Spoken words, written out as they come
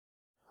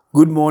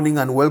Good morning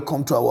and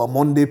welcome to our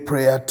Monday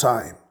prayer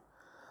time.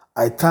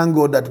 I thank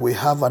God that we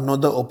have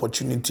another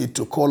opportunity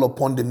to call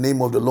upon the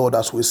name of the Lord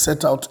as we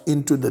set out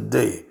into the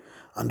day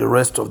and the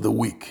rest of the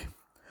week.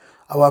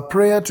 Our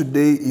prayer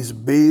today is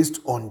based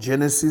on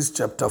Genesis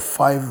chapter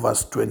 5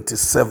 verse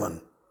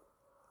 27.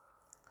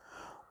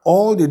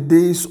 All the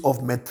days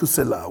of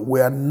Methuselah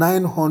were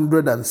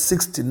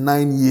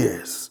 969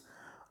 years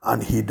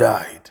and he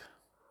died.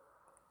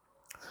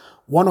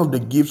 One of the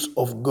gifts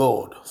of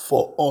God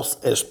for us,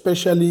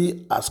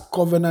 especially as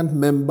covenant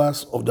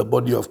members of the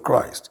body of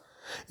Christ,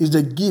 is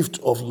the gift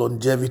of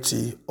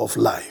longevity of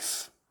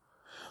life.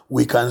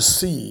 We can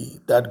see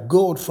that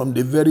God from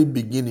the very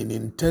beginning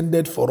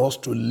intended for us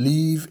to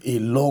live a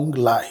long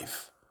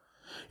life.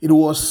 It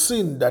was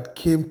sin that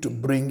came to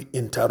bring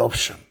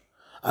interruption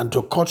and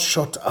to cut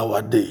short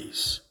our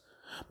days.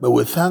 But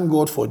we thank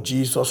God for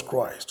Jesus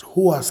Christ,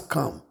 who has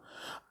come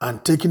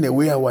and taken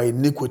away our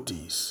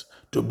iniquities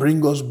to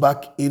bring us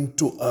back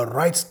into a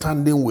right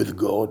standing with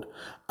God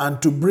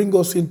and to bring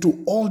us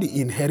into all the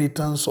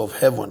inheritance of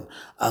heaven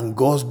and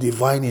God's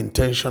divine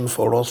intention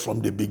for us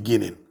from the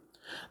beginning.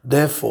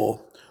 Therefore,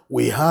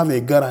 we have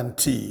a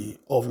guarantee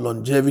of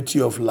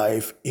longevity of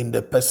life in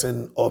the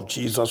person of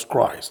Jesus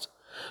Christ.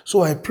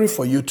 So I pray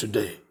for you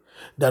today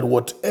that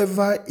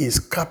whatever is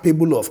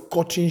capable of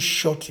cutting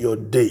short your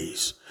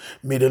days,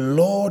 may the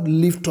Lord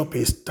lift up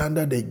a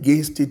standard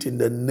against it in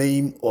the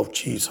name of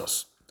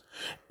Jesus.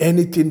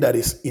 Anything that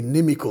is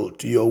inimical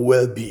to your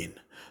well-being,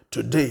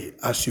 today,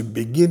 as you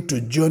begin to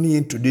journey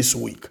into this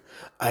week,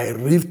 I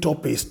lift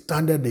up a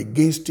standard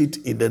against it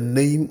in the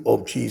name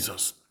of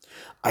Jesus.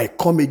 I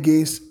come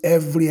against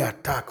every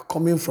attack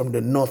coming from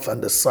the north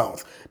and the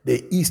south,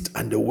 the east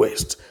and the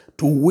west,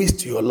 to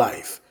waste your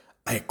life.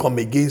 I come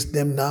against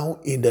them now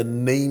in the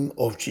name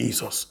of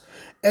Jesus.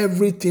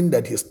 Everything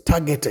that is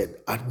targeted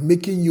at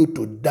making you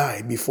to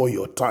die before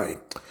your time,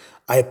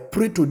 I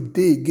pray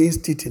today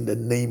against it in the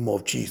name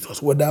of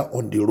Jesus, whether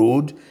on the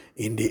road,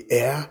 in the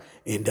air,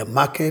 in the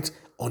market,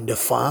 on the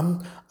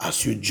farm,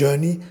 as you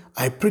journey.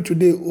 I pray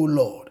today, O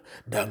Lord,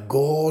 that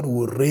God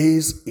will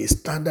raise a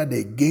standard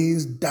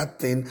against that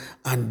thing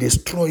and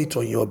destroy it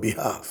on your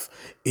behalf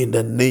in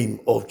the name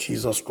of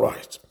Jesus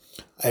Christ.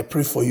 I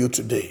pray for you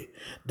today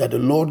that the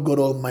Lord God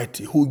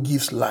Almighty, who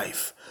gives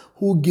life,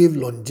 who gave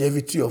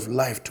longevity of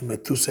life to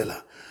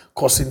Methuselah,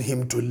 causing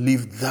him to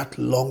live that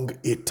long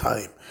a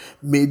time,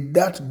 may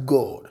that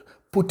God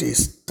put a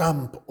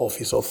stamp of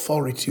his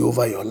authority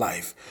over your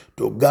life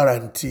to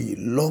guarantee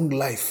long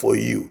life for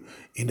you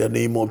in the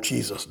name of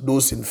Jesus.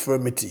 Those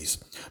infirmities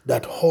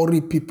that hurry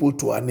people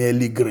to an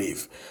early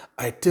grave,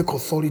 I take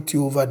authority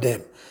over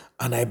them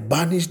and I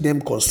banish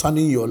them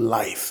concerning your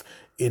life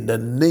in the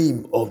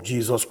name of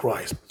Jesus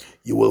Christ.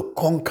 You will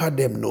conquer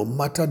them no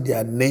matter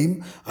their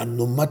name and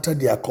no matter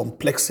their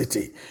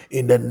complexity.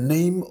 In the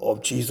name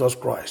of Jesus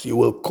Christ, you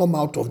will come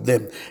out of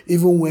them.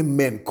 Even when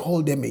men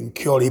call them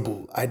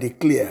incurable, I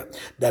declare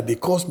that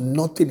because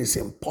nothing is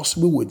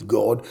impossible with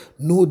God,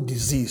 no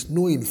disease,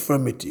 no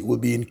infirmity will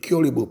be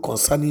incurable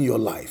concerning your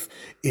life.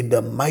 In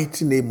the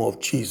mighty name of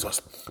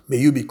Jesus, may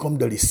you become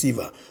the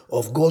receiver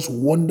of God's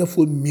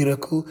wonderful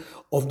miracle,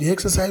 of the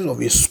exercise of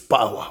his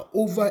power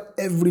over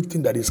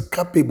everything that is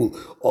capable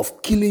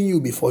of killing you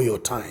before your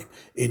time.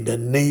 In the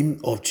name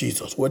of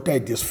Jesus, whether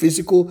it is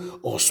physical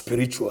or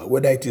spiritual,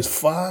 whether it is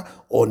far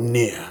or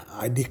near,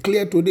 I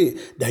declare today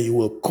that you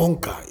will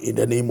conquer in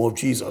the name of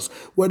Jesus.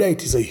 Whether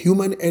it is a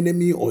human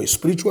enemy or a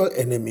spiritual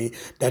enemy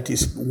that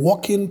is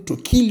working to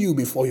kill you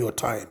before your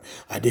time,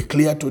 I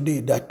declare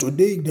today that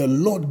today the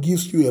Lord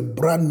gives you a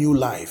brand new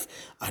life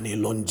and a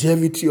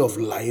longevity of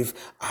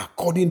life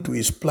according to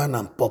his plan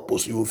and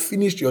purpose. You will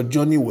finish your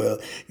journey well.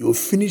 You will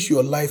finish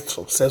your life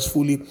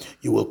successfully.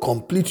 You will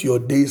complete your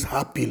days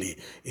happily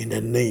in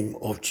the name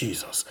of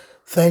Jesus.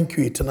 Thank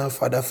you, Eternal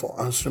Father, for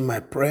answering my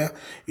prayer.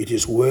 It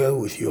is well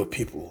with your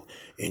people.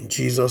 In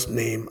Jesus'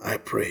 name I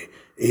pray.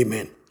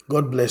 Amen.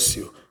 God bless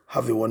you.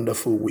 Have a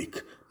wonderful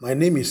week. My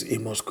name is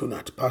Amos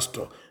Kunat,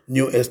 Pastor,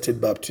 New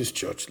Estate Baptist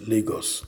Church, Lagos.